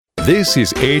This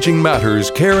is Aging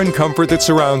Matters, care and comfort that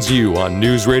surrounds you on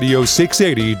News Radio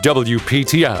 680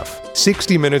 WPTF.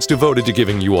 60 minutes devoted to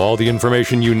giving you all the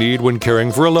information you need when caring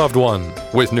for a loved one.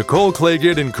 With Nicole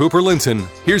Claggett and Cooper Linton,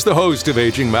 here's the host of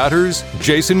Aging Matters,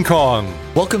 Jason Kong.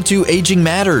 Welcome to Aging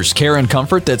Matters, care and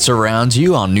comfort that surrounds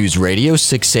you on News Radio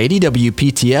 680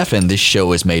 WPTF, and this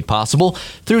show is made possible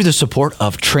through the support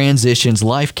of Transitions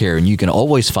Life Care, and you can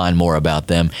always find more about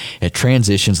them at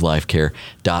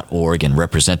transitionslifecare.org. And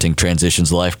representing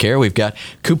Transitions Life Care, we've got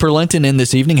Cooper Linton in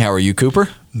this evening. How are you, Cooper?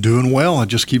 Doing well. I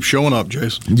just keep showing up,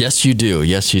 Jason. Yes, you do.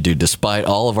 Yes, you do. Despite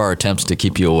all of our attempts to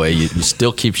keep you away, you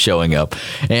still keep showing up.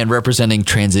 And representing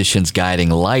Transitions Guiding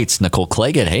Lights, Nicole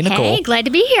Claggett. Hey, Nicole. Hey, glad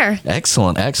to be here.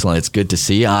 Excellent. It's good to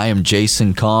see you. I am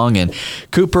Jason Kong. And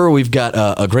Cooper, we've got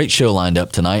a great show lined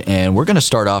up tonight. And we're going to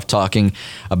start off talking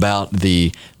about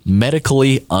the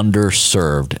medically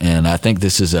underserved. And I think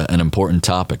this is an important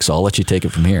topic, so I'll let you take it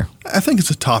from here. I think it's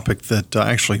a topic that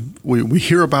actually we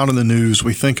hear about in the news.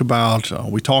 We think about,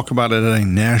 we talk about it at a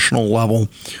national level,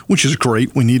 which is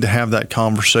great. We need to have that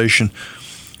conversation.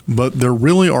 But there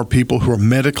really are people who are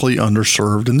medically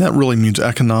underserved, and that really means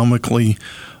economically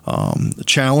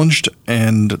challenged,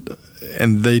 and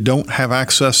they don't have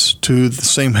access to the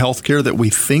same health care that we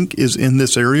think is in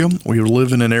this area. We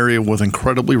live in an area with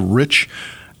incredibly rich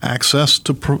access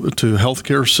to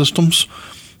healthcare systems,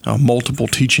 multiple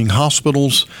teaching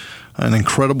hospitals, an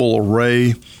incredible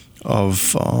array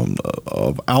of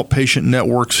outpatient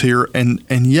networks here,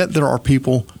 and yet there are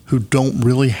people who don't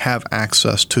really have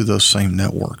access to those same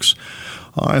networks.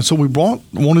 And so we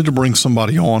wanted to bring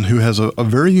somebody on who has a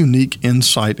very unique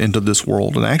insight into this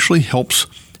world and actually helps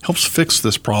fix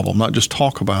this problem, not just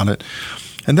talk about it.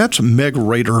 And that's Meg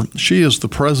Rader. She is the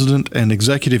president and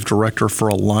executive director for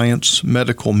Alliance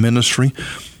Medical Ministry.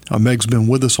 Meg's been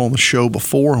with us on the show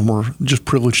before, and we're just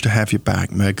privileged to have you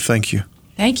back, Meg. Thank you.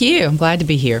 Thank you. I'm glad to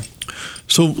be here.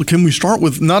 So can we start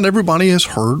with, not everybody has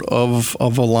heard of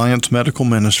Alliance Medical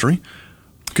Ministry.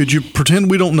 Could you pretend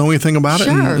we don't know anything about it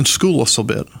and school us a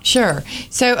bit? Sure.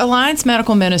 So Alliance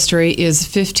Medical Ministry is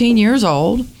 15 years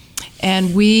old,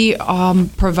 and we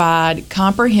provide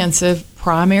comprehensive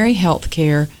primary health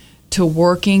care to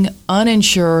working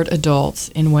uninsured adults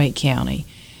in Wake County.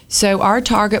 So our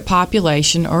target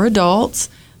population are adults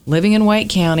living in Wake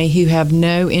County who have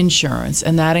no insurance,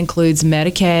 and that includes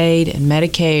Medicaid and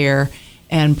Medicare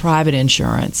and private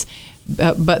insurance.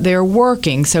 But they're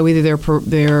working, so either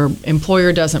their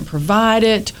employer doesn't provide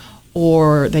it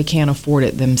or they can't afford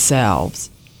it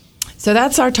themselves. So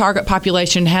that's our target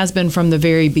population, has been from the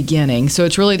very beginning. So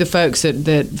it's really the folks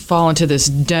that fall into this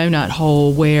donut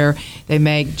hole where they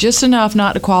make just enough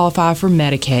not to qualify for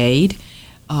Medicaid.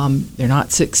 They're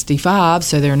not 65,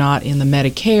 so they're not in the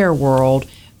Medicare world,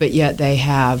 but yet they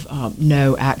have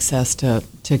no access to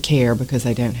care because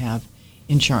they don't have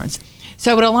insurance.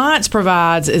 So what Alliance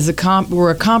provides is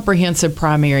we're a comprehensive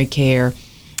primary care.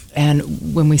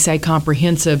 And when we say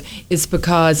comprehensive, it's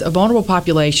because a vulnerable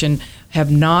population have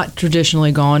not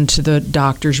traditionally gone to the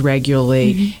doctors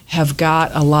regularly, have got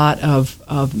a lot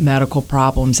of medical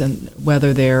problems, and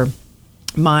whether they're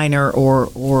minor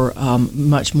or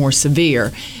much more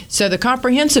severe. So the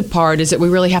comprehensive part is that we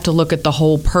really have to look at the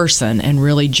whole person and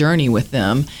really journey with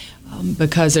them,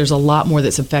 because there's a lot more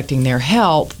that's affecting their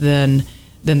health than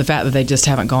the fact that they just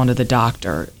haven't gone to the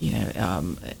doctor,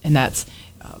 and that's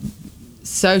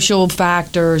social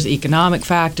factors, economic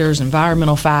factors,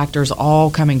 environmental factors, all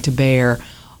coming to bear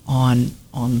on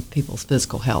people's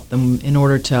physical health. And in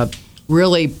order to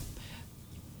really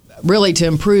to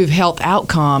improve health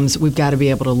outcomes, we've got to be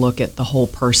able to look at the whole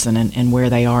person and where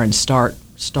they are and start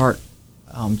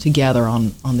together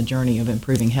on the journey of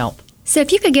improving health. So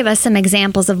if you could give us some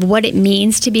examples of what it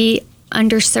means to be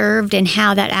underserved and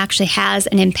how that actually has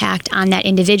an impact on that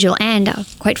individual and,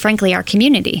 quite frankly, our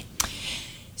community.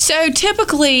 So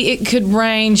typically it could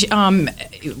range,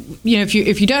 if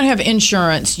you don't have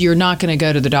insurance, you're not going to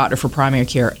go to the doctor for primary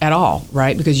care at all,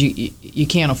 right? Because you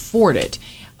can't afford it.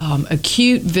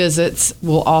 Acute visits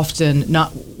will often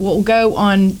will go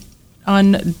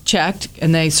unchecked,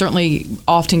 and they certainly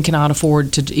often cannot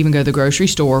afford to even go to the grocery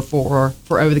store for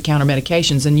over-the-counter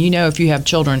medications. And if you have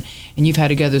children and you've had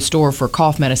to go to the store for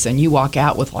cough medicine, you walk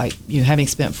out with having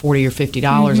spent $40 or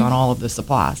 $50 on all of the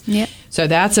supplies. Yep. So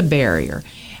that's a barrier.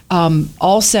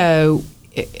 Also,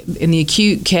 in the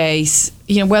acute case,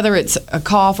 whether it's a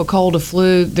cough, a cold, a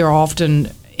flu, they're often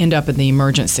end up in the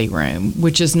emergency room,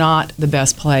 which is not the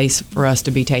best place for us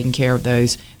to be taking care of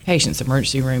those patients. The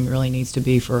emergency room really needs to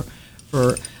be for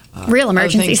real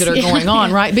emergencies things that are going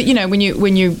on, right? But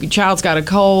when your child's got a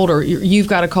cold, or you've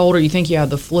got a cold, or you think you have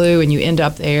the flu, and you end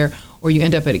up there, or you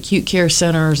end up at acute care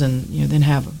centers, and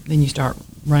then you start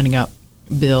running up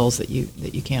bills that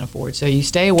you can't afford. So you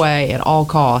stay away at all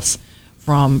costs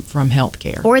from health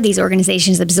care. Or these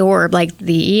organizations absorb, like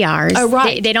the ERs. Oh,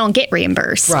 right. They don't get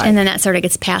reimbursed. Right. And then that sort of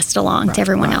gets passed along to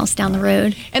everyone else down the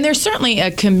road. And there's certainly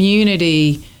a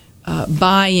community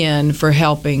buy-in for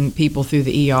helping people through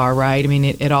the ER, right? I mean,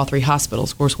 at all 3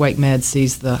 hospitals. Of course, Wake Med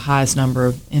sees the highest number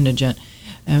of indigent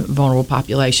and vulnerable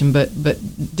population, but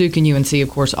Duke and UNC, of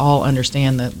course, all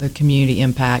understand the community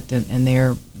impact and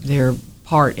their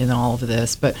part in all of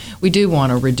this. But we do want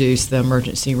to reduce the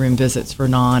emergency room visits for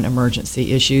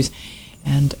non-emergency issues.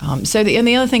 And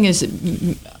the other thing is,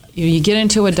 you get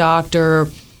into a doctor,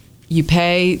 you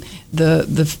pay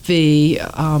the fee,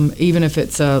 even if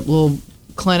it's a little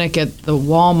clinic at the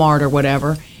Walmart or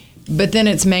whatever, but then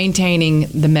it's maintaining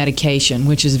the medication,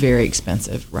 which is very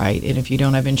expensive, right? And if you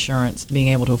don't have insurance, being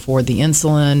able to afford the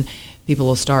insulin, people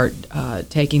will start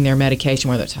taking their medication,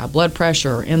 whether it's high blood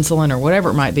pressure or insulin or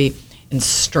whatever it might be, and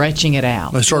stretching it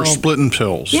out. They start splitting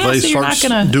pills. Yeah, They so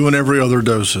start doing every other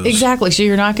doses. Exactly. So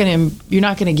you're not going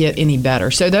to get any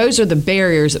better. So those are the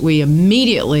barriers that we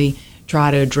immediately try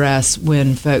to address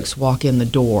when folks walk in the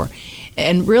door.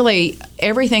 And really,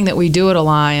 everything that we do at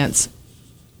Alliance,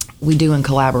 we do in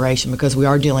collaboration, because we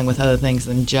are dealing with other things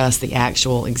than just the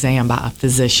actual exam by a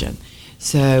physician.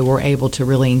 So we're able to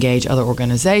really engage other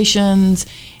organizations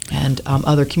and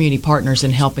other community partners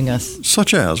in helping us.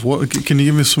 Such as? What? Can you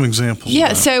give me some examples?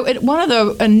 Yeah, so one of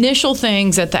the initial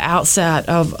things at the outset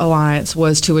of Alliance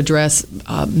was to address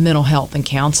mental health and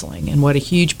counseling, and what a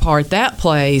huge part that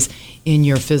plays in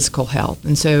your physical health.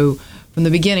 And so from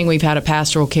the beginning, we've had a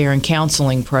pastoral care and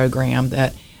counseling program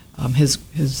that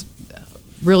has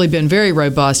really been very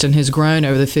robust and has grown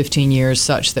over the 15 years,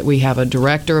 such that we have a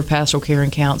director of pastoral care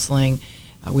and counseling.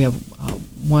 We have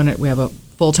a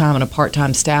full-time and a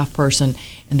part-time staff person,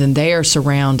 and then they are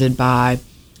surrounded by,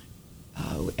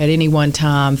 at any one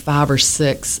time, 5 or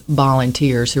 6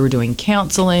 volunteers who are doing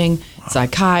counseling,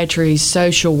 psychiatry,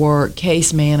 social work,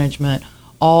 case management,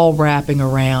 all wrapping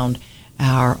around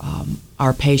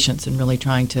our patients and really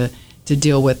trying to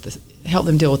help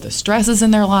them deal with the stresses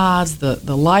in their lives,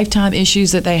 the lifetime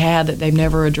issues that they had that they've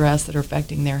never addressed that are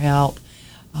affecting their health,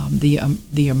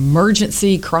 the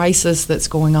emergency crisis that's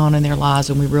going on in their lives,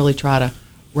 and we really try to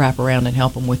wrap around and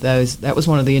help them with those. That was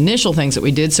one of the initial things that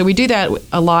we did. So we do that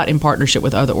a lot in partnership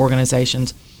with other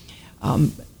organizations.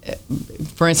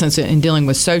 For instance, in dealing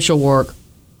with social work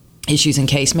issues and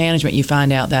case management, you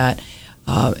find out that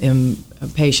in a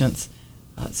patient's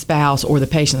spouse or the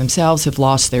patient themselves have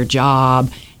lost their job.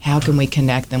 How can we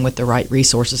connect them with the right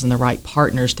resources and the right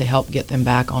partners to help get them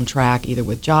back on track, either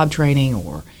with job training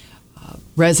or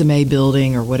resume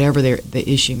building or whatever the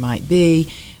issue might be.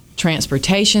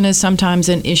 Transportation is sometimes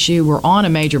an issue. We're on a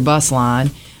major bus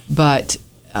line, but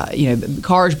the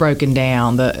car's broken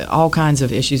down, all kinds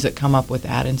of issues that come up with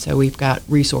that. And so we've got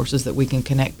resources that we can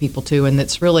connect people to, and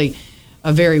it's really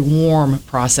a very warm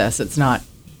process. It's not,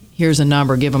 here's a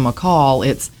number, give them a call.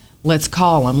 It's, let's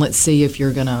call them. Let's see if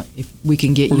we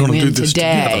can get you in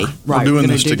today. Right, we're going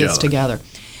to do this together.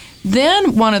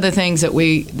 Then one of the things that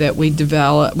we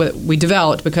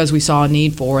developed because we saw a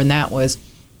need for, and that was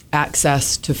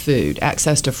access to food,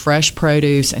 access to fresh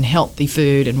produce and healthy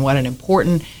food, and what an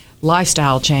important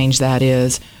lifestyle change that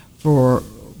is to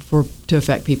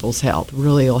affect people's health.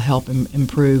 Really, it'll help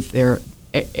improve their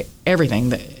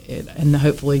everything, and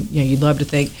hopefully, you'd love to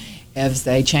think as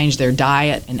they change their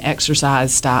diet and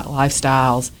exercise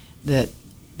lifestyles that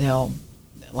a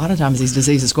lot of times these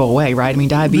diseases go away, right? I mean,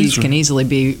 diabetes can easily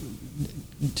be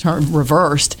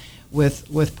reversed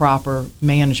with proper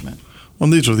management. Well,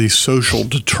 these are these social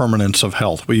determinants of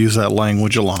health. We use that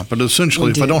language a lot. But essentially,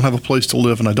 if I don't have a place to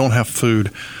live and I don't have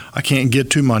food, I can't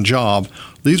get to my job.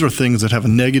 These are things that have a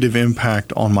negative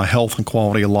impact on my health and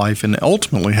quality of life, and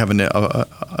ultimately have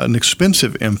an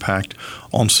expensive impact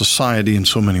on society in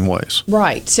so many ways.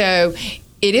 Right. So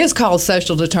it is called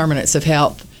social determinants of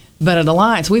health. But at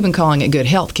Alliance, we've been calling it good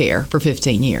health care for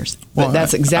 15 years. But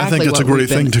that's exactly I think it's what a great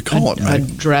thing to call it, Meg.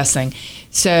 Addressing.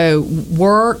 So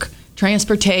work,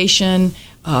 transportation,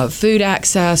 food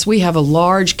access. We have a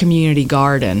large community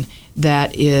garden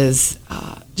that is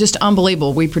just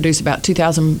unbelievable. We produce about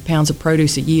 2,000 pounds of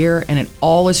produce a year, and it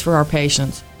all is for our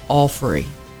patients, all free.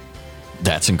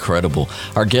 That's incredible.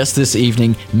 Our guest this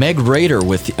evening, Meg Rader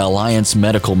with the Alliance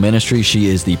Medical Ministry. She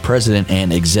is the president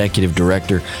and executive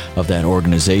director of that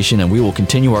organization, and we will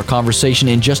continue our conversation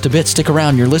in just a bit. Stick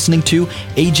around. You're listening to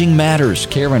Aging Matters,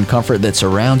 care and comfort that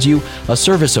surrounds you, a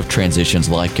service of Transitions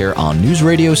Life Care on News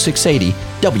Radio 680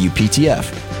 WPTF.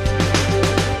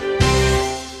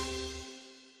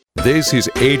 This is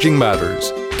Aging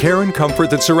Matters, care and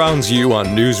comfort that surrounds you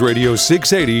on News Radio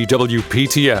 680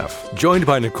 WPTF. Joined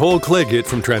by Nicole Claggett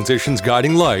from Transitions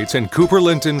Guiding Lights and Cooper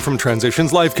Linton from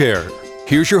Transitions Life Care.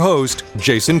 Here's your host,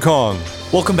 Jason Kong.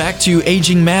 Welcome back to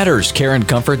Aging Matters, care and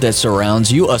comfort that surrounds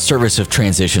you, a service of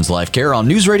Transitions Life Care on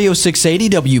News Radio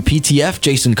 680 WPTF.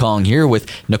 Jason Kong here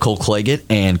with Nicole Claggett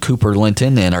and Cooper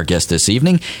Linton, and our guest this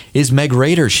evening is Meg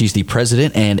Rader. She's the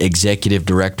president and executive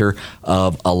director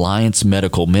of Alliance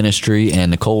Medical Ministry.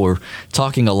 And Nicole, we're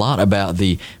talking a lot about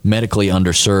the medically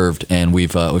underserved, and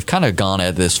we've kind of gone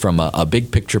at this from a big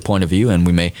picture point of view, and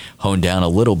we may hone down a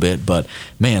little bit. But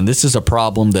man, this is a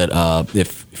problem that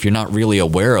if you're not really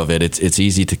aware of it, it's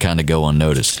easy to kind of go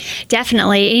unnoticed.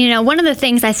 Definitely. You know, one of the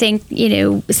things I think, you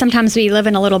know, sometimes we live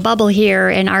in a little bubble here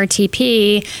in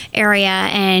RTP area,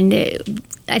 and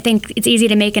I think it's easy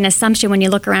to make an assumption when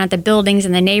you look around at the buildings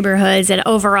and the neighborhoods that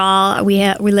overall we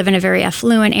live in a very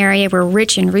affluent area. We're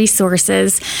rich in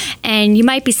resources. And you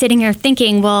might be sitting here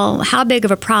thinking, well, how big of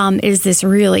a problem is this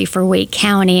really for Wake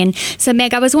County? And so,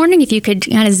 Meg, I was wondering if you could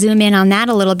kind of zoom in on that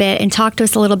a little bit and talk to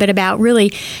us a little bit about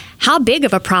really how big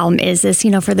of a problem is this,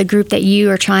 you know, for the group that you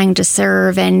are trying to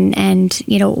serve, and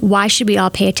you know, why should we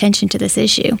all pay attention to this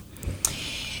issue?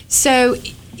 So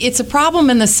it's a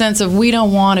problem in the sense of we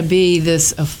don't want to be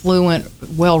this affluent,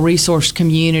 well-resourced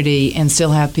community and still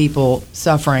have people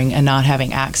suffering and not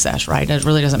having access, right? It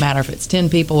really doesn't matter if it's 10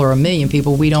 people or 1 million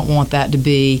people. We don't want that to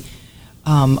be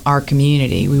our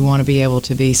community. We want to be able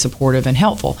to be supportive and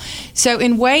helpful. So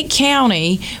in Wake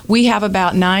County, we have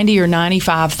about 90 or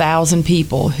 95,000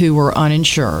 people who are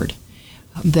uninsured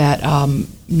that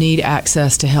need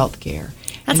access to health care.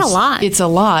 That's a lot. It's a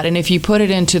lot. And if you put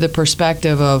it into the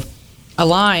perspective of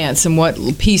Alliance and what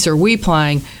piece are we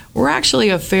playing, we're actually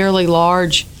a fairly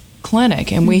large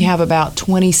clinic, and we have about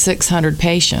 2,600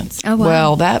 patients. Oh, wow.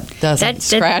 Well, that doesn't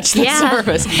scratch the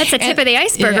surface. That's the tip of the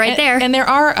iceberg right there. And there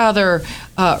are other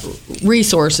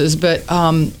resources, but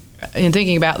in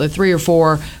thinking about the 3 or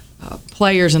 4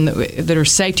 players that are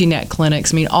safety net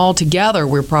clinics, I mean, altogether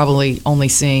we're probably only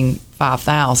seeing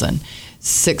 5,000,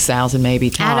 6,000 maybe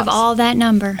tops. Out of all that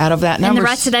number. Out of that number. And the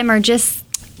rest of them are just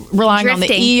relying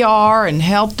drifting on the ER and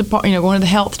health department, going to the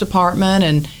health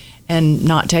department and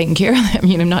not taking care of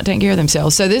them, not taking care of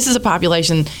themselves. So this is a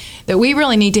population that we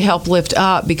really need to help lift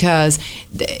up, because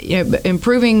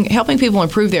helping people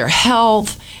improve their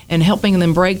health and helping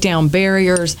them break down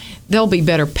barriers, they'll be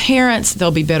better parents,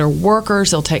 they'll be better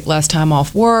workers, they'll take less time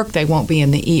off work, they won't be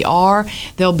in the ER,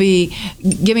 they'll be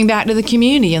giving back to the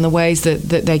community in the ways that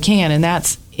they can, and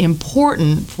that's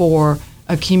important for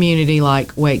a community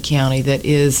like Wake County that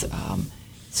is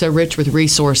so rich with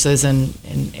resources, and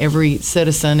every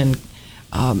citizen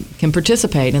can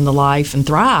participate in the life and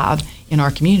thrive in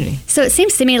our community. So it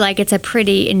seems to me like it's a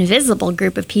pretty invisible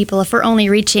group of people. If we're only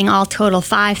reaching all total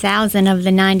 5,000 of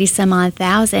the 90-some-odd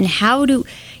thousand, how do,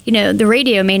 the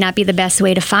radio may not be the best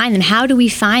way to find them. How do we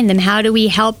find them? How do we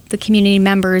help the community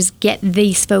members get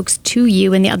these folks to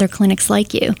you and the other clinics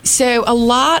like you? So a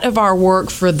lot of our work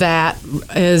for that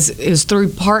is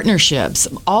through partnerships.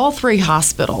 All 3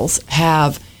 hospitals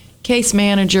have case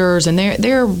managers, and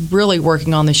they're really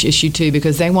working on this issue too,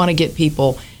 because they want to get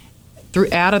people who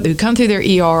come through their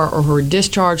ER or who are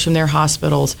discharged from their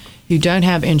hospitals who don't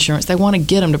have insurance. They want to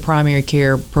get them to primary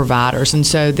care providers, and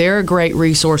so they're a great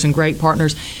resource and great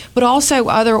partners. But also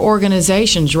other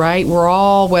organizations, right? We're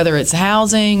all, whether it's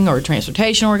housing or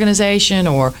transportation organization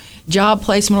or job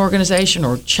placement organization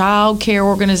or child care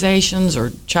organizations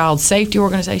or child safety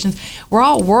organizations, we're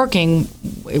all working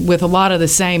with a lot of the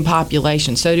same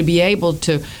population. So to be able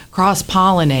to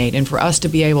cross-pollinate and for us to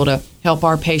be able to help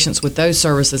our patients with those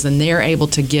services, and they're able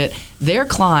to get their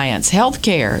clients health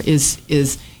care is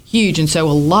huge. And so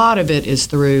a lot of it is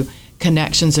through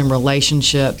connections and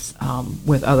relationships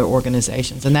with other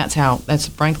organizations. And that's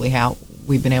frankly how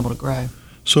we've been able to grow.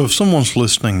 So if someone's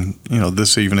listening,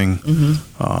 this evening,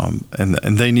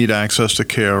 and they need access to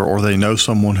care, or they know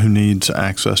someone who needs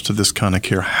access to this kind of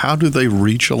care, how do they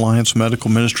reach Alliance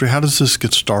Medical Ministry? How does this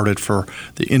get started for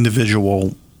the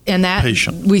individual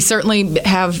patient? We certainly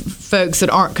have folks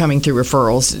that aren't coming through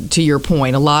referrals, to your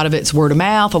point. A lot of it's word of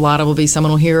mouth. A lot of it will be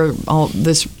someone will hear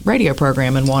this radio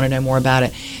program and want to know more about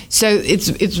it. So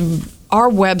it's our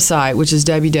website, which is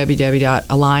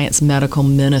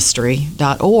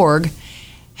www.alliancemedicalministry.org,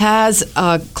 has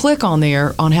a click on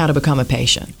there on how to become a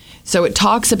patient. So it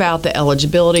talks about the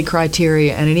eligibility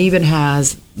criteria, and it even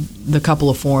has the couple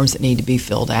of forms that need to be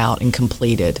filled out and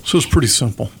completed. So it's pretty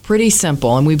simple. Pretty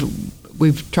simple, and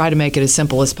we've tried to make it as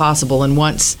simple as possible. And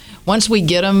once we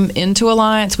get them into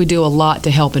Alliance, we do a lot to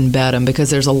help embed them,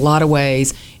 because there's a lot of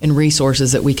ways and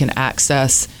resources that we can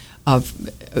access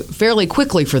fairly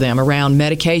quickly for them around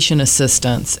medication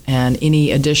assistance and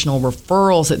any additional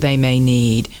referrals that they may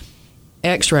need.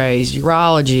 X-rays,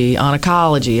 urology,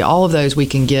 oncology, all of those we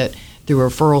can get through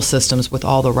referral systems with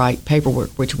all the right paperwork,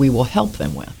 which we will help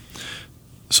them with.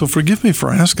 So forgive me for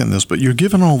asking this, but you're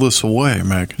giving all this away,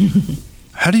 Meg.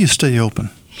 How do you stay open?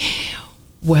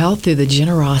 Well, through the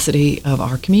generosity of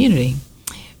our community.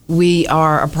 We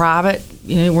are a private,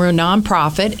 we're a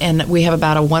nonprofit, and we have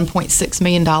about a $1.6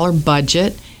 million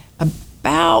budget.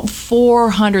 About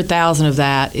 $400,000 of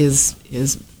that is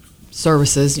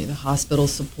services. The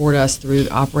hospitals support us through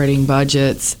operating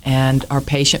budgets and our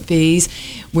patient fees.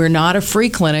 We're not a free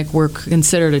clinic. We're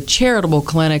considered a charitable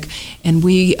clinic, and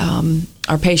we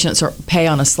our patients pay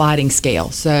on a sliding scale.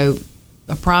 So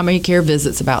a primary care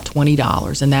visit's about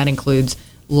 $20, and that includes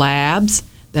labs.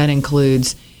 That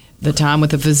includes the time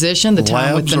with the physician, the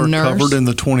time with the nurse. Labs are covered in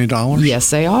the $20? Yes,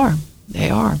 they are. They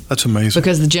are. That's amazing.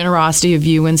 Because the generosity of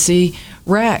UNC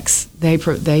Rex,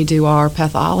 they do our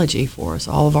pathology for us,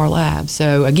 all of our labs.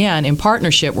 So again, in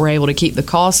partnership, we're able to keep the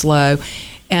costs low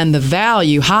and the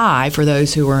value high for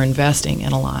those who are investing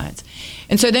in Alliance.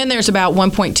 And so then there's about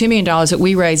 $1.2 million that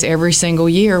we raise every single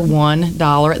year,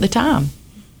 $1 at the time.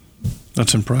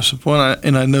 That's impressive. Well,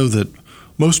 I know that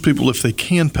most people, if they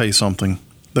can pay something,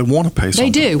 they want to pay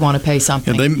something. They do want to pay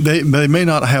something. Yeah, they may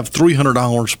not have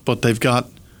 $300, but they've got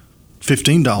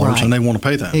 $15 right. And they want to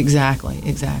pay that. Exactly.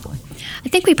 I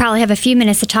think we probably have a few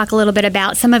minutes to talk a little bit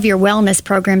about some of your wellness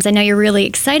programs. I know you're really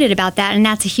excited about that, and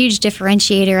that's a huge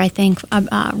differentiator, I think,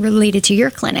 related to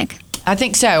your clinic. I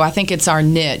think so. I think it's our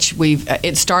niche.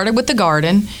 It started with the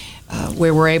garden,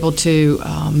 where we're able to,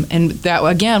 and that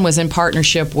again was in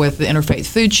partnership with the Interfaith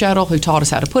Food Shuttle, who taught us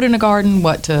how to put in a garden,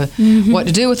 what to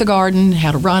do with the garden,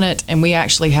 how to run it, and we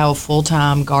actually have a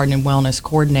full-time garden and wellness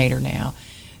coordinator now.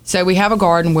 So we have a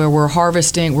garden where we're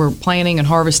planting and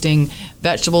harvesting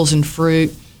vegetables and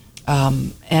fruit,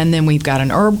 and then we've got an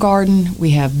herb garden.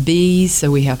 We have bees, so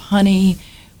we have honey.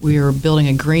 We are building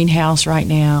a greenhouse right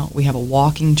now. We have a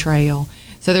walking trail.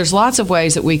 So there's lots of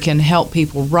ways that we can help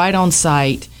people right on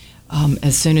site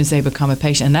as soon as they become a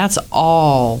patient, and that's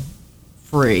all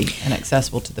free and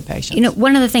accessible to the patients.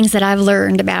 One of the things that I've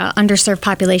learned about underserved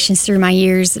populations through my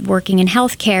years working in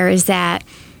healthcare is that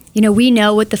we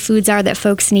know what the foods are that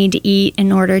folks need to eat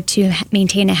in order to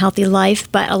maintain a healthy life,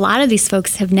 but a lot of these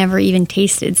folks have never even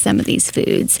tasted some of these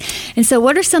foods. And so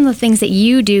what are some of the things that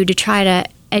you do to try to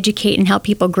educate and help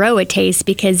people grow a taste?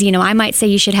 Because, I might say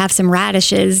you should have some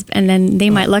radishes, and then they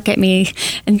might look at me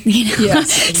and, Yes,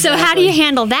 exactly. So how do you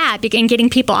handle that and getting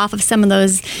people off of some of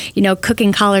those,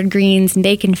 cooking collard greens and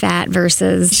bacon fat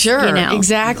versus,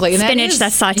 exactly. And spinach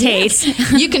that's sauteed.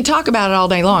 Yes. You can talk about it all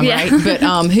day long, yeah. right?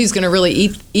 But who's going to really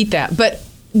eat that? But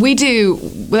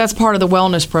that's part of the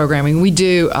wellness programming. We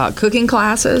do cooking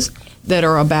classes that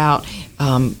are about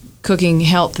cooking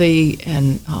healthy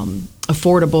and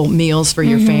affordable meals for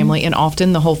your family, and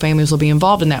often the whole families will be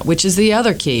involved in that, which is the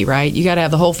other key, right? You got to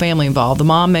have the whole family involved. The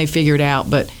mom may figure it out,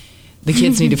 but the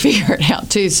kids need to figure it out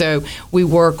too. So we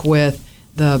work with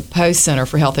the Post Center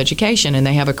for Health Education, and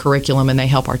they have a curriculum, and they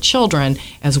help our children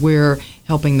as we're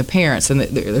helping the parents. And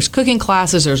there's cooking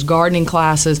classes, there's gardening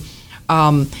classes.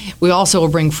 We also will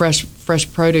bring fresh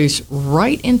produce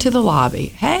right into the lobby.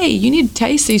 Hey, you need to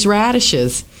taste these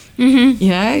radishes. Mm-hmm.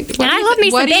 And I love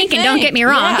me some bacon, don't get me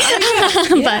wrong.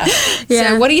 Yeah.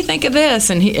 So what do you think of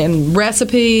this? And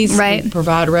recipes, right. We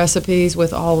provide recipes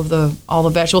with all the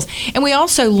vegetables. And we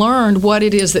also learned what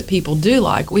it is that people do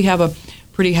like. We have a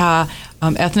pretty high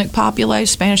ethnic population,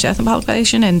 Spanish ethnic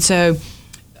population, and so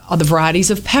the varieties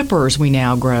of peppers we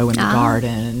now grow in the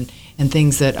garden and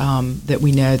things that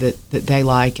we know that they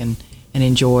like and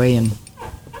enjoy. And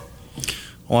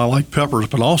well, I like peppers,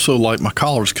 but I also like my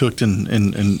collards cooked in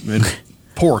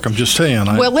pork. I'm just saying.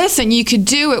 Well, listen, you could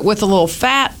do it with a little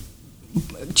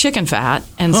chicken fat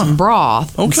and some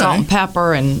broth, and salt and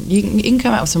pepper, and you can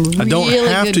come out with some really good I don't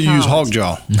have to use hog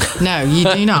jaw. No, you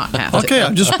do not have to. Okay,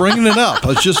 I'm just bringing it up.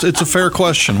 It's a fair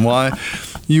question. Why?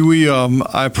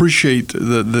 I appreciate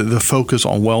the focus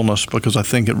on wellness because I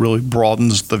think it really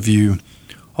broadens the view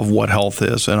of what health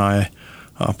is, and I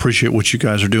appreciate what you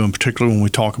guys are doing, particularly when we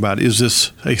talk about, is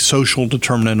this a social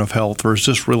determinant of health, or is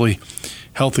this really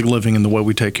healthy living in the way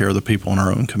we take care of the people in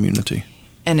our own community?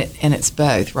 And it's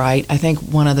both, right? I think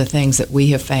one of the things that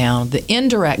we have found, the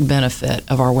indirect benefit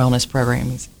of our wellness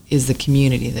programs is the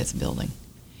community that's building.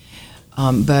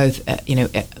 Both,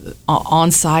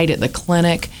 on site at the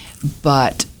clinic,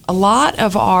 but a lot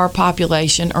of our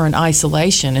population are in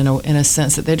isolation in a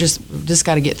sense that they just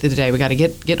got to get through the day. We got to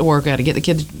get to work. We got to get the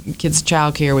kids to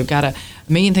child care. We've got a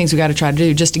million things we got to try to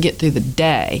do just to get through the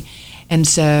day. And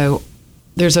so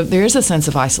there is a sense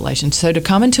of isolation. So to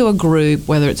come into a group,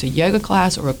 whether it's a yoga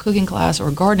class or a cooking class or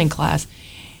a gardening class,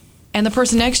 and the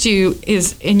person next to you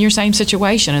is in your same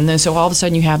situation, and then so all of a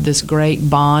sudden you have this great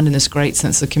bond and this great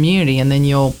sense of community, and then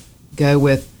you'll go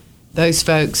with those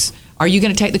folks. Are you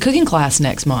going to take the cooking class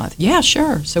next month? Yeah,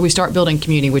 sure. So we start building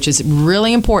community, which is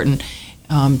really important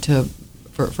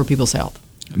for people's health.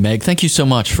 Meg, thank you so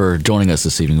much for joining us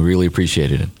this evening. Really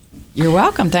appreciated it. You're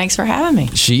welcome. Thanks for having me.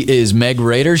 She is Meg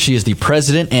Rader. She is the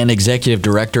president and executive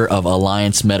director of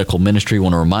Alliance Medical Ministry. I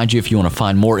want to remind you, if you want to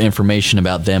find more information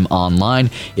about them online,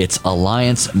 it's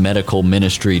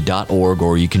alliancemedicalministry.org,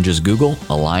 or you can just Google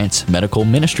Alliance Medical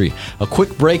Ministry. A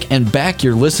quick break and back.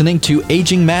 You're listening to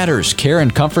Aging Matters, care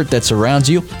and comfort that surrounds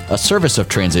you, a service of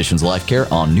Transitions Life Care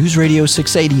on News Radio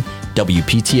 680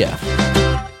 WPTF.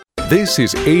 This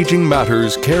is Aging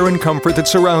Matters, care and comfort that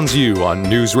surrounds you on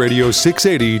News Radio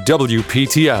 680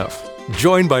 WPTF.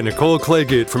 Joined by Nicole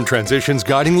Claggett from Transitions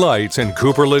Guiding Lights and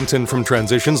Cooper Linton from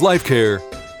Transitions Life Care,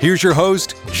 here's your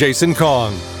host, Jason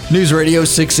Kong. News Radio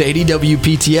 680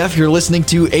 WPTF, you're listening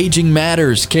to Aging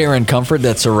Matters, care and comfort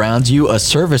that surrounds you, a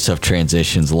service of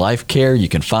Transitions Life Care. You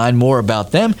can find more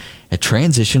about them at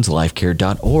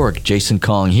transitionslifecare.org. Jason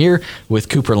Kong here with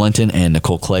Cooper Linton and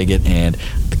Nicole Claggett, and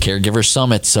the Caregiver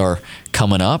Summits are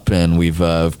coming up, and we've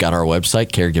got our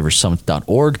website,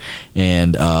 caregiversummit.org,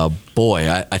 and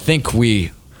boy, I think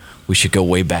we should go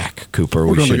way back, Cooper.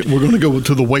 We're going to go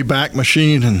to the way back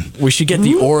machine, and we should get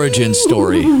the origin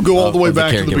story. Go all the way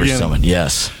back to the beginning. Summit.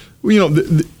 Yes. You know,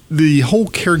 the whole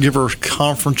caregiver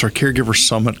conference or caregiver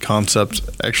summit concept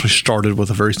actually started with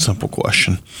a very simple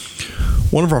question.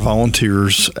 One of our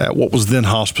volunteers at what was then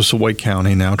Hospice of Wake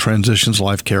County, now Transitions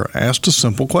Life Care, asked a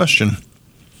simple question.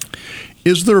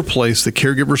 Is there a place that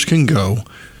caregivers can go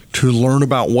to learn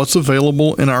about what's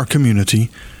available in our community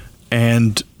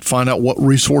and find out what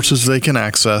resources they can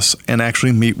access and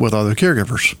actually meet with other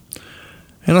caregivers?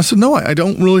 And I said, no, I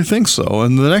don't really think so.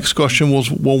 And the next question was,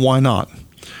 well, why not?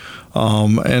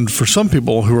 And for some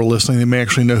people who are listening, they may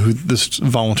actually know who this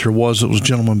volunteer was. It was a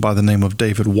gentleman by the name of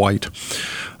David White,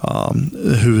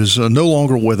 who is no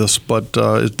longer with us, but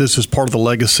this is part of the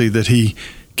legacy that he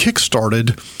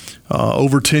kickstarted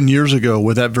over 10 years ago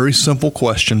with that very simple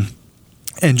question,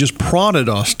 and just prodded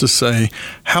us to say,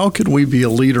 how could we be a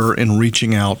leader in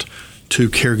reaching out to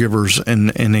caregivers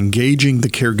and engaging the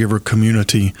caregiver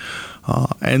community?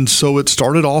 And so it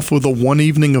started off with a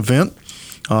one-evening event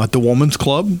at the Women's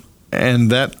Club,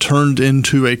 and that turned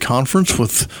into a conference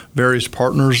with various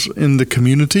partners in the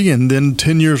community. And then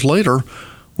 10 years later,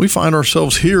 we find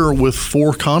ourselves here with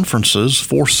 4 conferences,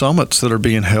 4 summits that are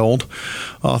being held,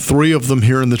 3 of them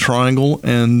here in the Triangle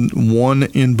and 1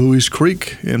 in Bowie's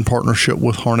Creek in partnership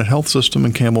with Harnett Health System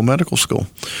and Campbell Medical School.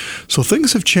 So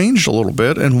things have changed a little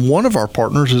bit, and one of our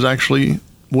partners is actually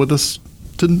with us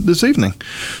this evening.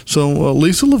 So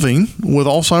Lisa Levine with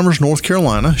Alzheimer's North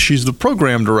Carolina, she's the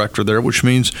program director there, which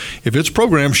means if it's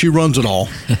programmed, she runs it all.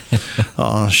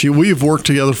 We have worked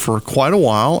together for quite a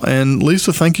while, and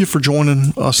Lisa, thank you for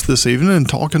joining us this evening and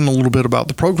talking a little bit about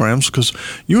the programs, because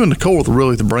you and Nicole are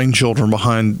really the brainchildren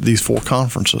behind these 4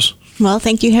 conferences. Well,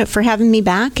 thank you for having me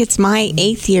back. It's my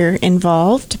 8th year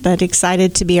involved, but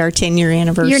excited to be our 10-year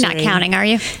anniversary. You're not counting, are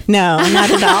you? No, not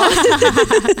at all.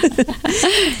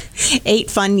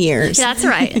 8 fun years. That's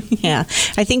right. Yeah.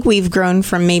 I think we've grown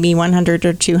from maybe 100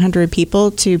 or 200 people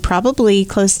to probably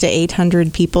close to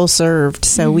 800 people served.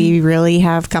 So we really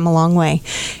have come a long way.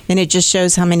 And it just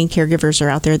shows how many caregivers are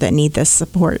out there that need this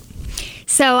support.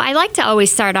 So I like to always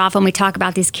start off when we talk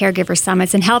about these caregiver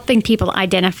summits and helping people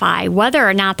identify whether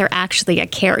or not they're actually a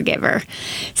caregiver.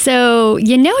 So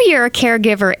you know you're a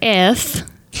caregiver if...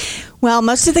 Well,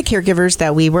 most of the caregivers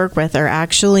that we work with are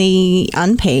actually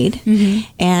unpaid.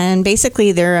 And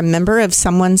basically they're a member of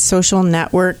someone's social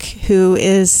network who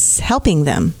is helping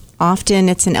them. Often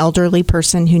it's an elderly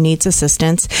person who needs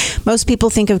assistance. Most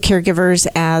people think of caregivers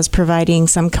as providing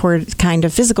some kind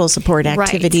of physical support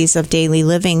activities of daily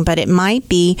living, but it might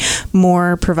be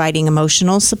more providing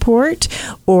emotional support,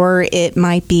 or it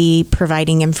might be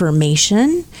providing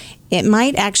information. It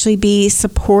might actually be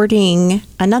supporting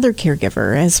another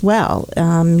caregiver as well.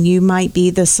 You might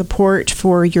be the support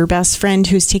for your best friend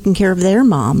who's taking care of their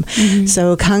mom.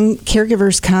 So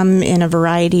caregivers come in a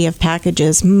variety of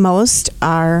packages. Most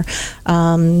are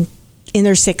in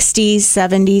their 60s,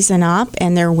 70s and up,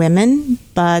 and they're women,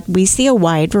 but we see a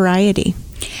wide variety.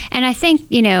 And I think,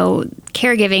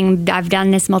 caregiving, I've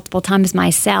done this multiple times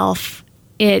myself.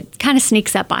 It kind of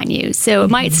sneaks up on you. So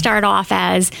it might start off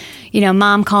as,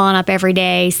 mom calling up every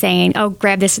day saying, oh,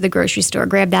 grab this at the grocery store,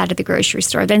 grab that at the grocery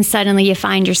store. Then suddenly you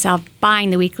find yourself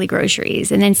buying the weekly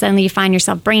groceries. And then suddenly you find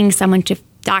yourself bringing someone to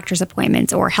doctor's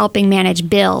appointments or helping manage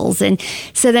bills. And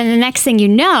so then the next thing you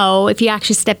know, if you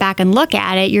actually step back and look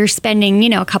at it, you're spending,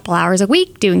 a couple hours a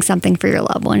week doing something for your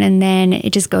loved one. And then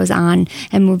it just goes on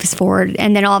and moves forward.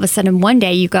 And then all of a sudden one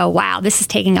day you go, wow, this is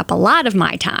taking up a lot of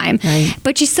my time. Right.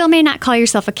 But you still may not call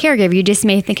yourself a caregiver. You just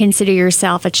may consider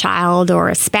yourself a child or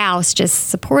a spouse just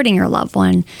supporting your loved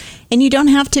one. And you don't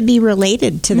have to be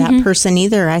related to that person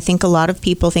either. I think a lot of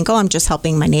people think, I'm just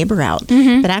helping my neighbor out.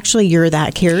 But actually, you're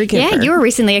that caregiver. Yeah, you were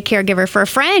recently a caregiver for a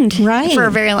friend. Right. For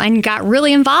a very long, and got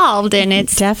really involved. And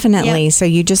it's definitely. So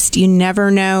you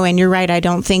never know. And you're right. I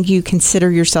don't think you consider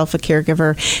yourself a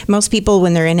caregiver. Most people,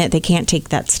 when they're in it, they can't take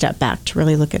that step back to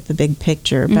really look at the big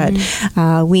picture. But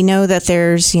we know that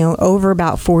there's, over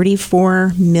about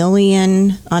 44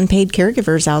 million unpaid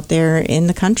caregivers out there in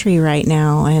the country right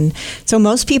now. And so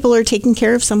most people are taking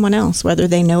care of someone else, whether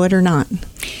they know it or not.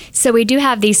 So we do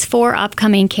have these 4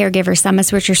 upcoming caregiver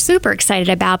summits, which we're super excited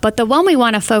about. But the one we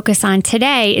want to focus on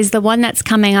today is the one that's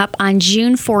coming up on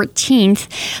June 14th,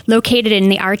 located in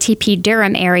the RTP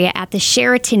Durham area at the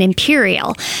Sheraton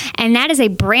Imperial. And that is a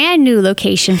brand new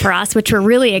location for us, which we're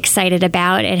really excited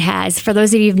about. It has, for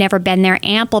those of you who've never been there,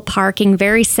 ample parking,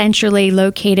 very centrally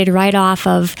located right off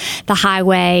of the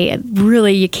highway.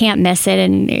 Really, you can't miss it.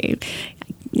 And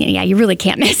yeah, you really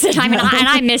can't miss it. I mean, and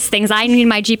I miss things. I need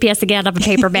my GPS to get out of a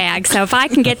paper bag. So if I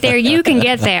can get there, you can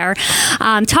get there.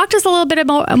 Talk to us a little bit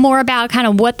more about kind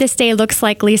of what this day looks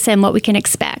like, Lisa, and what we can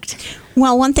expect.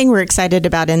 Well, one thing we're excited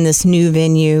about in this new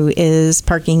venue is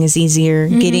parking is easier,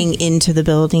 getting into the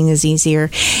building is easier,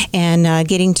 and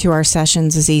getting to our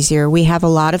sessions is easier. We have a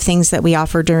lot of things that we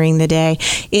offer during the day.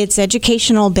 It's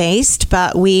educational based,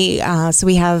 but we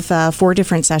have 4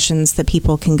 different sessions that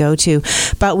people can go to.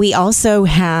 But we also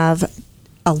have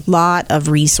a lot of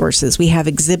resources. We have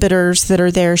exhibitors that are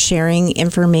there sharing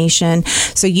information.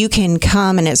 So you can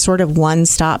come and it's sort of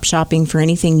one-stop shopping for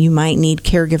anything you might need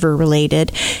caregiver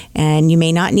related. And you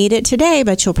may not need it today,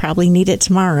 but you'll probably need it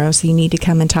tomorrow. So you need to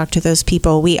come and talk to those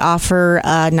people. We offer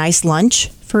a nice lunch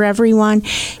for everyone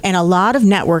and a lot of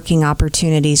networking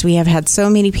opportunities. We have had so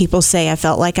many people say, I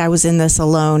felt like I was in this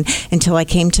alone until I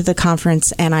came to the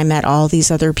conference and I met all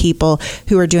these other people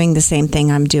who are doing the same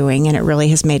thing I'm doing, and it really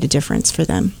has made a difference for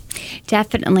them.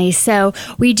 Definitely. So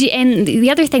we do, and the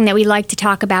other thing that we like to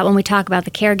talk about when we talk about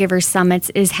the caregiver summits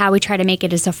is how we try to make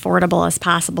it as affordable as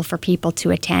possible for people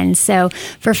to attend. So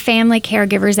for family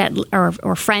caregivers that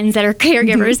or friends that are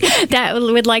caregivers that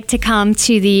would like to come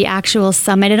to the actual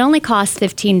summit, it only costs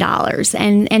 $15,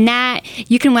 and that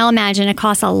you can well imagine it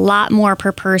costs a lot more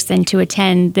per person to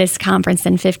attend this conference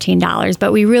than $15.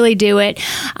 But we really do it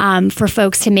for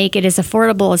folks to make it as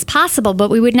affordable as possible. But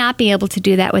we would not be able to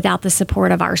do that without the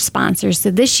support of our sponsors.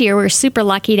 So this year, we're super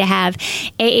lucky to have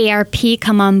AARP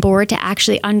come on board to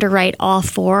actually underwrite all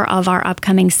 4 of our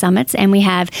upcoming summits. And we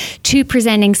have 2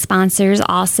 presenting sponsors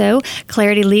also,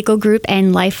 Clarity Legal Group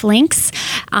and Lifelinks.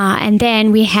 And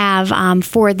then we have,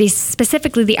 for the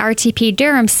specifically the RTP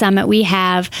Durham Summit, we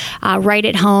have Right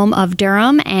at Home of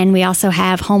Durham, and we also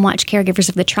have Home Watch Caregivers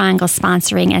of the Triangle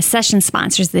sponsoring as session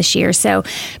sponsors this year. So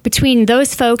between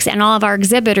those folks and all of our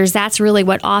exhibitors, that's really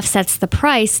what offsets the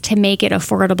price to make it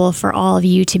affordable for all of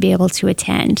you to be able to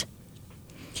attend.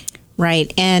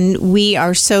 Right. And we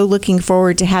are so looking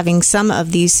forward to having some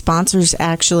of these sponsors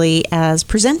actually as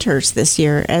presenters this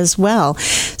year as well.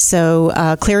 So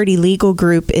Clarity Legal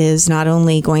Group is not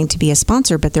only going to be a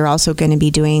sponsor, but they're also going to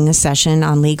be doing a session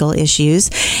on legal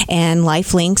issues. And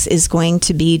Lifelinks is going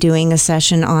to be doing a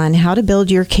session on how to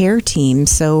build your care team.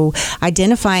 So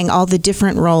identifying all the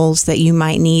different roles that you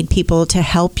might need people to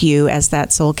help you as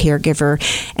that sole caregiver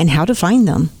and how to find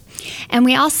them. And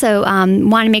we also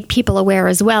want to make people aware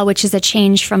as well, which is a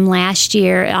change from last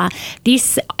year.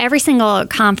 Every single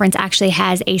conference actually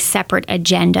has a separate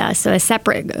agenda, so a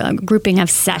separate grouping of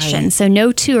sessions. Right. So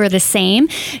no 2 are the same.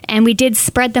 And we did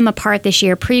spread them apart this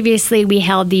year. Previously, we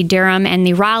held the Durham and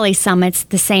the Raleigh summits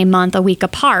the same month, a week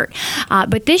apart.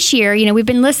 But this year, we've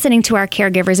been listening to our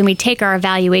caregivers, and we take our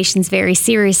evaluations very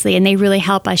seriously, and they really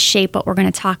help us shape what we're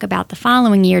going to talk about the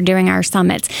following year during our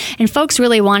summits. And folks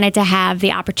really wanted to have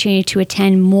the opportunity to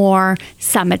attend more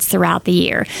summits throughout the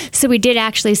year. So we did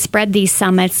actually spread these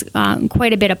summits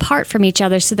quite a bit apart from each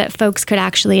other so that folks could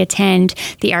actually attend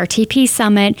the RTP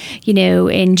summit,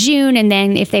 in June, and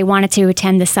then if they wanted to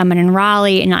attend the summit in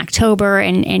Raleigh in October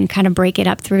and kind of break it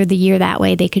up through the year that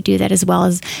way, they could do that as well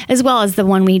as the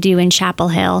one we do in Chapel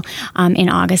Hill in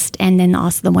August, and then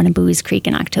also the one in Bowie's Creek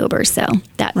in October. So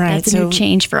that's a new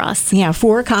change for us. Yeah,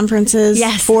 4 conferences,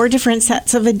 yes. 4 different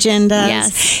sets of agendas.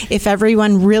 Yes. If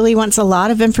everyone really wants a lot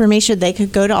of information, they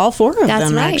could go to all 4 of That's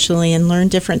them, right. actually, and learn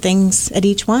different things at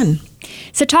each one.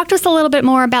 So talk to us a little bit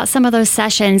more about some of those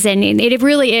sessions. And it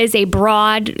really is a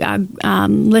broad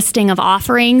listing of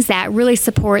offerings that really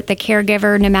support the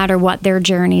caregiver no matter what their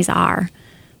journeys are.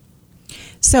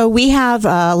 So we have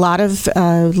a lot of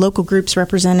local groups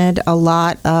represented, a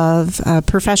lot of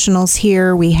professionals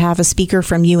here. We have a speaker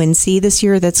from UNC this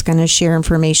year that's going to share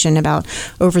information about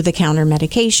over-the-counter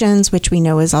medications, which we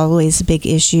know is always a big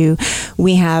issue.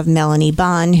 We have Melanie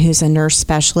Bond, who's a nurse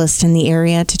specialist in the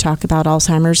area, to talk about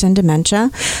Alzheimer's and dementia.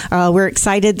 We're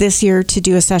excited this year to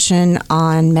do a session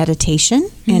on meditation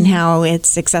and how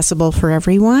it's accessible for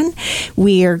everyone.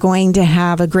 We are going to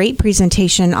have a great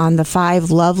presentation on the 5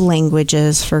 love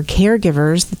languages for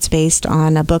caregivers that's based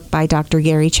on a book by Dr.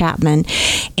 Gary Chapman.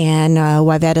 And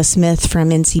Wivetta Smith from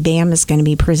NCBAM is going to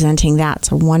be presenting that.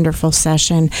 It's a wonderful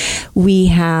session. We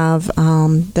have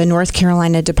the North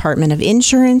Carolina Department of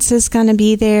Insurance is going to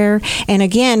be there. And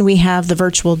again, we have the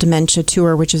virtual dementia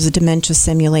tour, which is a dementia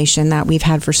simulation that we've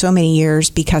had for so many years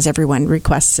because everyone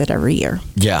requests it every year.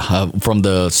 Yeah, from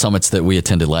the summits that we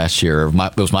attended last year,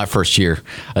 it was my first year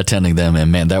attending them,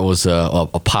 and man, that was a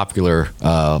popular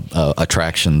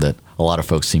attraction that a lot of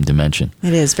folks seem to mention.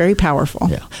 It is very powerful.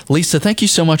 Yeah. Lisa, thank you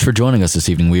so much for joining us this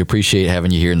evening. We appreciate having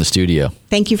you here in the studio.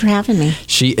 Thank you for having me.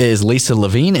 She is Lisa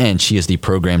Levine, and she is the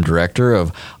program director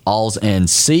of ALS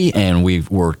NC, and we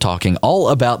were talking all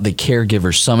about the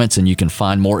Caregiver Summits, and you can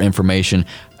find more information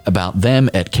about them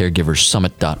at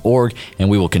caregiversummit.org, and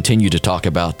we will continue to talk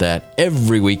about that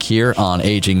every week here on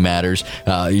Aging Matters.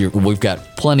 We've got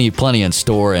plenty in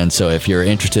store, and so if you're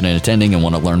interested in attending and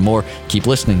want to learn more, keep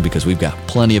listening because we've got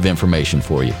plenty of information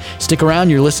for you. Stick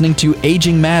around. You're listening to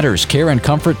Aging Matters, care and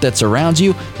comfort that surrounds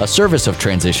you, a service of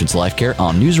Transitions Life Care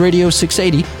on News Radio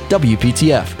 680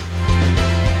 WPTF.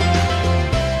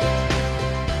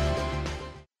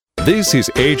 This is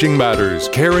Aging Matters,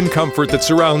 care and comfort that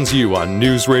surrounds you on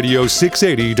News Radio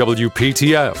 680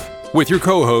 WPTF. With your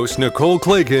co-hosts Nicole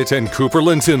Clagett and Cooper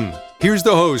Linton. Here's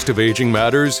the host of Aging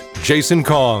Matters, Jason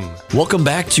Kong. Welcome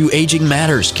back to Aging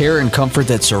Matters, care and comfort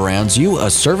that surrounds you,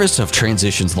 a service of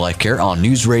Transitions Life Care on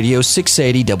News Radio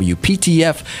 680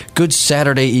 WPTF. Good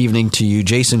Saturday evening to you.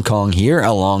 Jason Kong here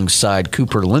alongside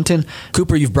Cooper Linton.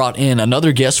 Cooper, you've brought in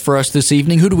another guest for us this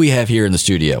evening. Who do we have here in the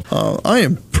studio? I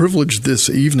am privileged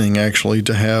this evening, actually,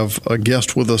 to have a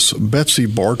guest with us, Betsy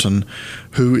Barton,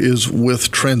 who is with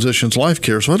Transitions Life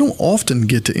Care. So I don't often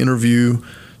get to interview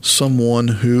someone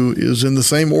who is in the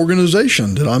same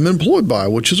organization that I'm employed by,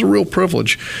 which is a real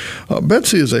privilege.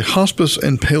 Betsy is a hospice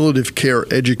and palliative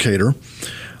care educator,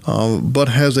 but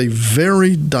has a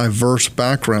very diverse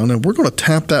background, and we're going to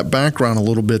tap that background a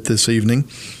little bit this evening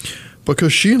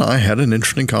because she and I had an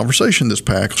interesting conversation this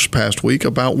past week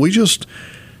about we just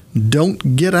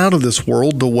don't get out of this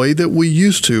world the way that we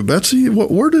used to. Betsy,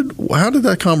 how did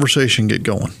that conversation get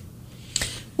going?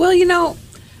 Well,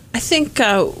 I think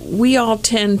we all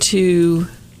tend to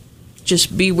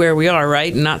just be where we are,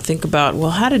 right? And not think about, well,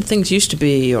 how did things used to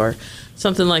be or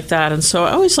something like that. And so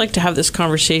I always like to have this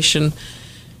conversation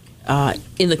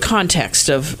in the context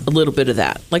of a little bit of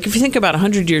that. Like if you think about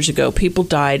 100 years ago, people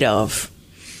died of,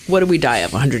 what did we die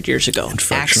of 100 years ago?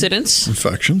 Accidents.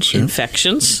 Infections. Yeah.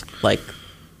 Infections, like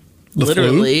The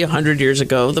literally flu? 100 years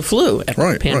ago, the flu,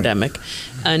 Right, pandemic,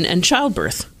 and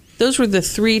childbirth. Those were the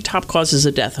 3 top causes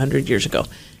of death 100 years ago.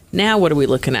 Now what are we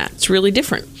looking at? It's really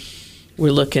different.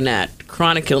 We're looking at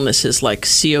chronic illnesses like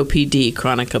COPD,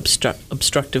 chronic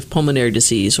obstructive pulmonary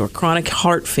disease, or chronic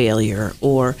heart failure,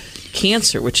 or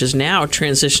cancer, which is now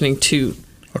transitioning to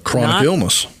A chronic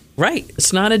illness. Right.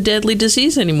 It's not a deadly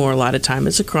disease anymore a lot of time.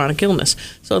 It's a chronic illness.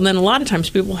 So then a lot of times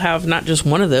people have not just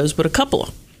one of those, but a couple of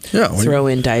them. Yeah. Throw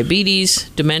in diabetes,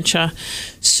 dementia.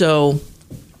 So,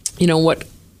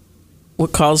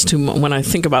 what calls to, when I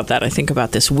think about that, I think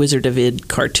about this Wizard of Id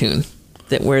cartoon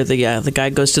that where the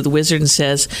guy goes to the wizard and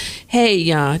says, hey,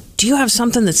 do you have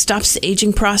something that stops the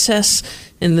aging process?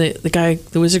 And the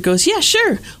wizard goes, yeah,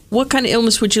 sure. What kind of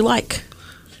illness would you like?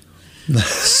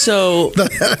 So,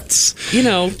 That's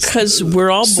because we're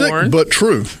all born. sick but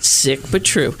true. Sick but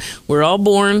true. We're all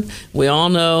born. We all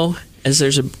know, as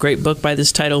there's a great book by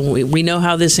this title, we know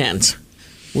how this ends.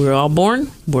 We're all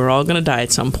born. We're all going to die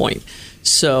at some point.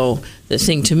 So the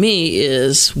thing to me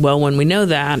is, well, when we know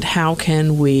that, how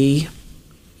can we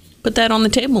put that on the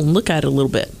table and look at it a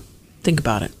little bit? Think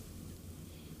about it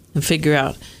and figure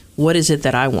out, what is it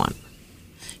that I want?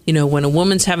 When a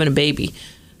woman's having a baby,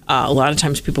 a lot of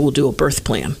times people will do a birth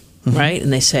plan, right?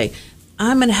 And they say,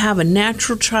 I'm going to have a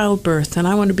natural childbirth, and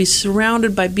I want to be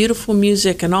surrounded by beautiful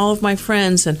music and all of my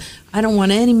friends, and I don't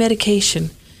want any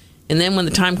medication. And then when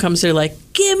the time comes, they're like,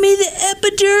 give me the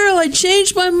epidural. I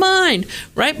changed my mind,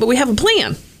 right? But we have a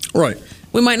plan. Right.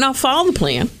 We might not follow the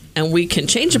plan, and we can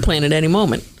change the plan at any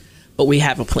moment, but we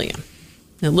have a plan.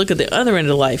 Now look at the other end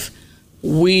of life.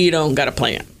 We don't got a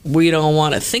plan. We don't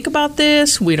want to think about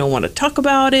this. We don't want to talk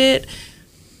about it.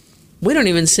 We don't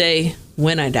even say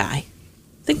when I die.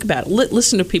 Think about it.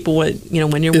 Listen to people when you're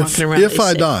walking around. If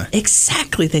I die.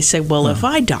 Exactly. They say, well, if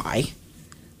I die.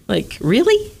 Like,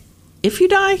 really? If you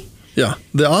die? Yeah.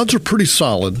 The odds are pretty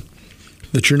solid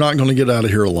that you're not going to get out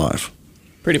of here alive.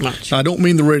 Pretty much. I don't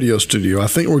mean the radio studio. I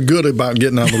think we're good about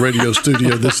getting out of the radio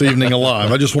studio this evening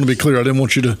alive. I just want to be clear. I didn't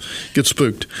want you to get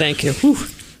spooked. Thank you. Whew.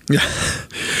 Yeah.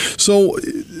 So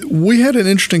we had an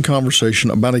interesting conversation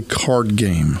about a card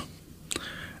game.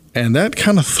 And that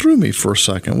kind of threw me for a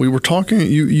second. We were talking,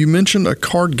 you mentioned a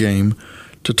card game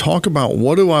to talk about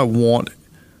what do I want,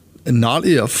 not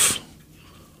if,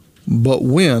 but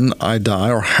when I die,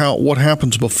 or what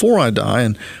happens before I die.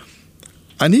 And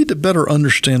I need to better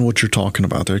understand what you're talking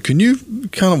about there. Can you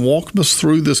kind of walk us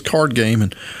through this card game?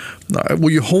 And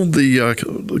will you hold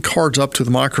the cards up to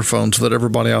the microphone so that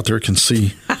everybody out there can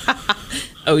see?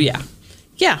 Oh, yeah.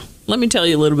 Yeah. Let me tell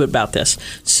you a little bit about this.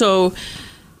 So,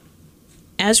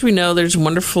 as we know, there's a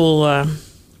wonderful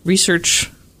research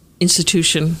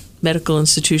institution, medical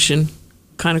institution,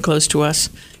 kind of close to us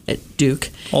at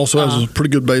Duke. Also has a pretty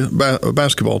good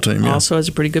basketball team. Yeah. Also has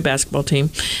a pretty good basketball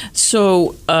team.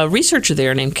 So a researcher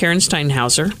there named Karen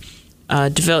Steinhauser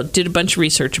did a bunch of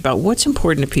research about what's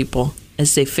important to people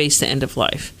as they face the end of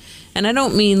life. And I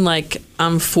don't mean like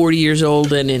I'm 40 years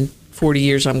old and in 40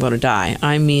 years I'm going to die.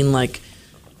 I mean like,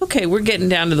 okay, we're getting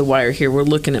down to the wire here. We're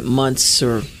looking at months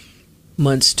to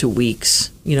weeks,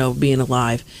 being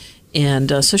alive.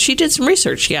 And so she did some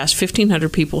research. She asked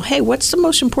 1,500 people, hey, what's the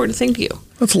most important thing to you?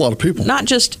 That's a lot of people. Not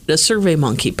just a survey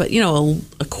monkey, but, a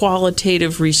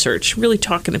qualitative research, really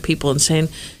talking to people and saying,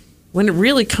 when it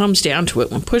really comes down to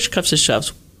it, when push comes to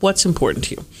shove, what's important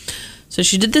to you? So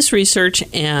she did this research,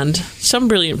 and some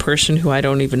brilliant person, who I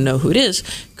don't even know who it is,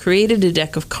 created a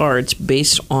deck of cards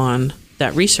based on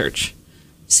that research,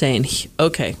 saying,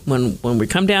 okay, when we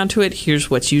come down to it, here's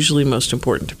what's usually most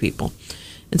important to people.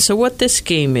 And so what this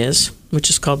game is, which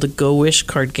is called the Go Wish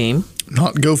card game.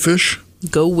 Not Go Fish?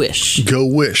 Go Wish. Go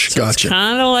Wish, so gotcha. It's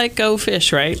kind of like Go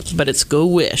Fish, right? But it's Go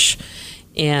Wish.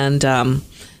 And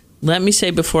let me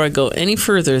say before I go any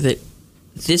further that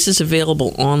this is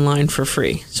available online for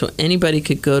free. So anybody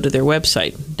could go to their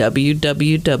website,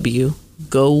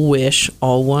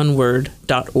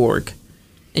 www.gowish.org,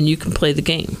 and you can play the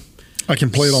game. I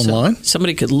can play it online?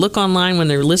 Somebody could look online when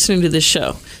they're listening to this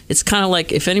show. It's kind of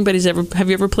like if anybody's have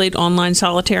you ever played online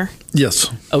solitaire?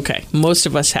 Yes. Okay, most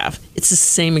of us have. It's the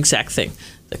same exact thing.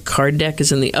 The card deck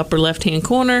is in the upper left-hand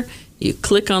corner. You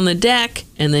click on the deck,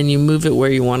 and then you move it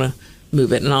where you want to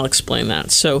move it, and I'll explain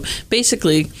that. So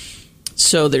basically,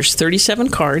 there's 37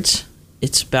 cards.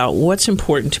 It's about what's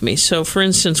important to me. So, for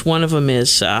instance, one of them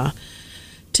is to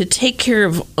take care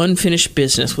of unfinished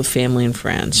business with family and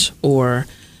friends, or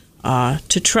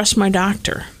to trust my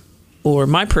doctor, or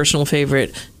my personal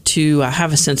favorite, to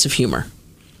have a sense of humor.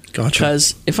 Gotcha.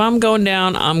 Because if I'm going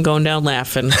down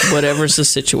laughing, whatever's the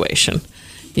situation.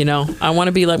 I want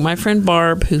to be like my friend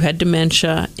Barb, who had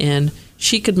dementia, and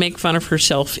she could make fun of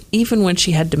herself even when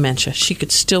she had dementia. She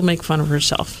could still make fun of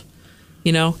herself.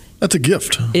 That's a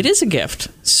gift. It is a gift.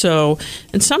 So,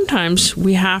 and sometimes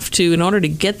we have to, in order to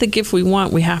get the gift we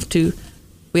want, we have to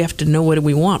know what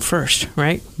we want first,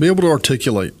 right? Be able to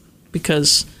articulate.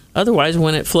 Because otherwise,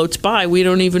 when it floats by, we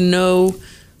don't even know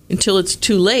until it's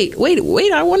too late.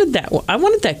 Wait, I wanted that. I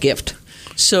wanted that gift.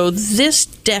 So this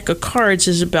deck of cards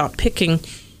is about picking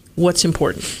what's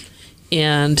important.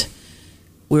 And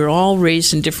we're all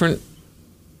raised in different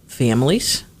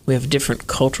families. We have different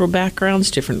cultural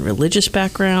backgrounds, different religious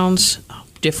backgrounds,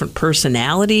 different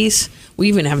personalities. We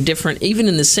even have even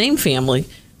in the same family,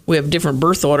 we have different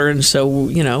birth order. And so,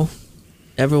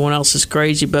 everyone else is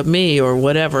crazy but me, or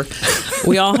whatever.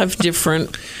 We all have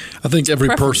different I think every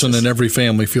person in every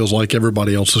family feels like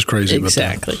everybody else is crazy.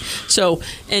 Exactly. So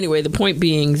anyway, the point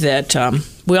being that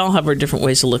we all have our different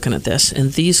ways of looking at this.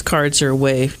 And these cards are a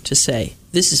way to say,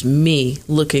 this is me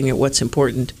looking at what's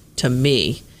important to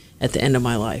me at the end of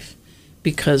my life.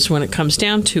 Because when it comes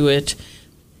down to it,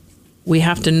 we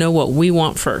have to know what we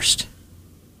want first.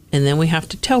 And then we have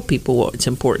to tell people what's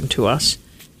important to us.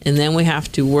 And then we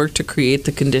have to work to create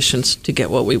the conditions to get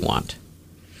what we want.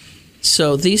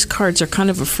 So these cards are kind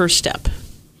of a first step.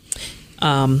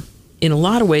 In a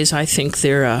lot of ways, I think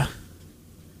they're a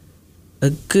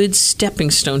good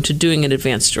stepping stone to doing an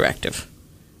advance directive.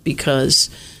 Because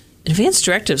advanced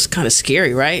directive is kind of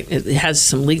scary, right? It has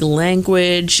some legal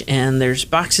language, and there's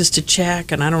boxes to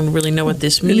check, and I don't really know what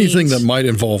this means. Anything that might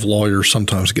involve lawyers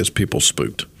sometimes gets people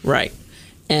spooked. Right.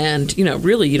 And,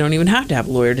 really, you don't even have to have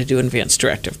a lawyer to do an advanced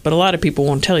directive, but a lot of people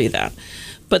won't tell you that.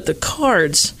 But the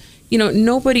cards,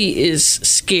 nobody is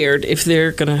scared if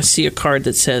they're going to see a card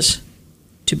that says,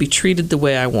 to be treated the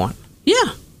way I want.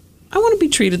 Yeah, I want to be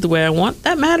treated the way I want.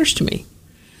 That matters to me.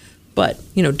 But,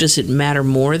 does it matter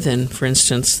more than, for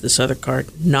instance, this other card,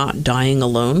 not dying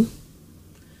alone?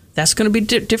 That's going to be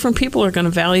different. People are going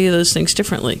to value those things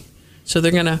differently. So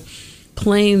they're going to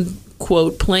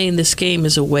playing this game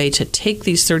as a way to take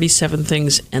these 37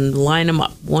 things and line them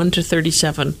up, 1 to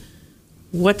 37.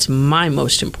 What's my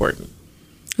most important?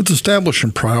 It's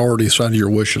establishing priorities out of your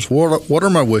wishes. What are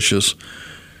my wishes?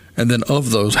 And then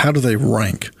of those, how do they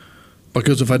rank?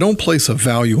 Because if I don't place a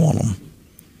value on them,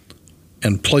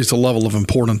 and place a level of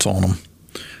importance on them,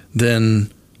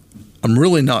 then I'm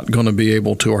really not going to be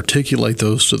able to articulate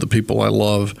those to the people I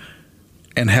love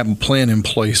and have a plan in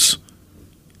place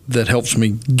that helps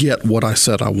me get what I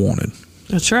said I wanted.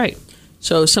 That's right.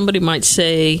 So somebody might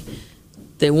say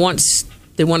they want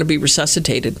to be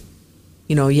resuscitated.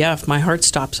 If my heart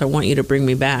stops, I want you to bring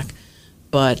me back.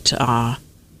 But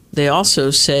they also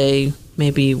say,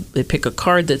 maybe they pick a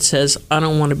card that says, I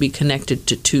don't want to be connected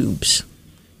to tubes.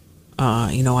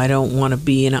 I don't want to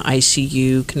be in an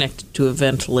ICU connected to a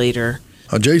ventilator.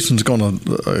 Jason's going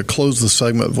to close the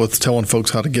segment with telling folks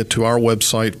how to get to our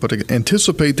website, but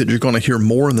anticipate that you're going to hear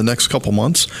more in the next couple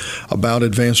months about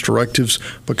advanced directives,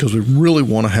 because we really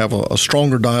want to have a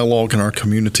stronger dialogue in our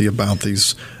community about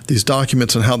these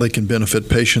documents and how they can benefit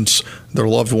patients, their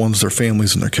loved ones, their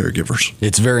families, and their caregivers.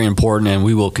 It's very important, and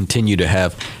we will continue to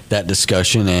have that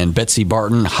discussion. And Betsy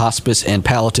Barton, hospice and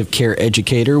palliative care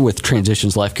educator with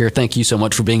Transitions Life Care, thank you so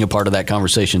much for being a part of that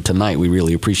conversation tonight. We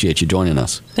really appreciate you joining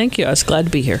us. Thank you. I was glad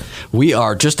to be here. We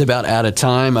are just about out of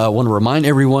time. I want to remind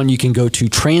everyone you can go to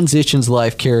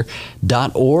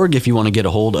transitionslifecare.org if you want to get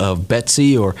a hold of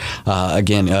Betsy, or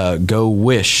again,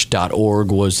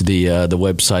 gowish.org was the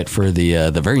website for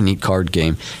the very neat card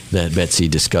game that Betsy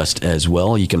discussed as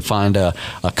well. You can find a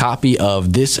copy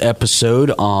of this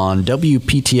episode on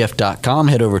WPTF.com.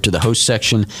 Head over to the host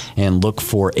section and look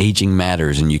for Aging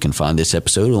Matters, and you can find this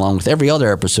episode along with every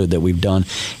other episode that we've done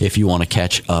if you want to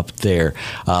catch up there.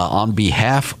 On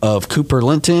behalf of Cooper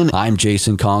Linton, I'm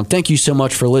Jason Kong. Thank you so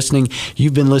much for listening.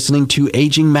 You've been listening to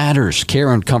Aging Matters,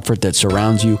 care and comfort that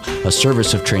surrounds you, a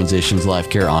service of Transitions Life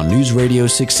Care on News Radio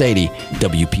 680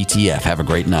 WPTF. Have a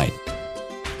great night.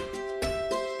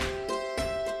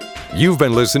 You've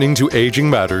been listening to Aging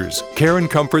Matters, care and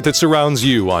comfort that surrounds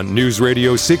you on News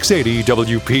Radio 680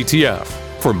 WPTF.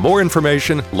 For more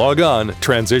information, log on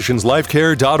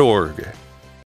transitionslifecare.org.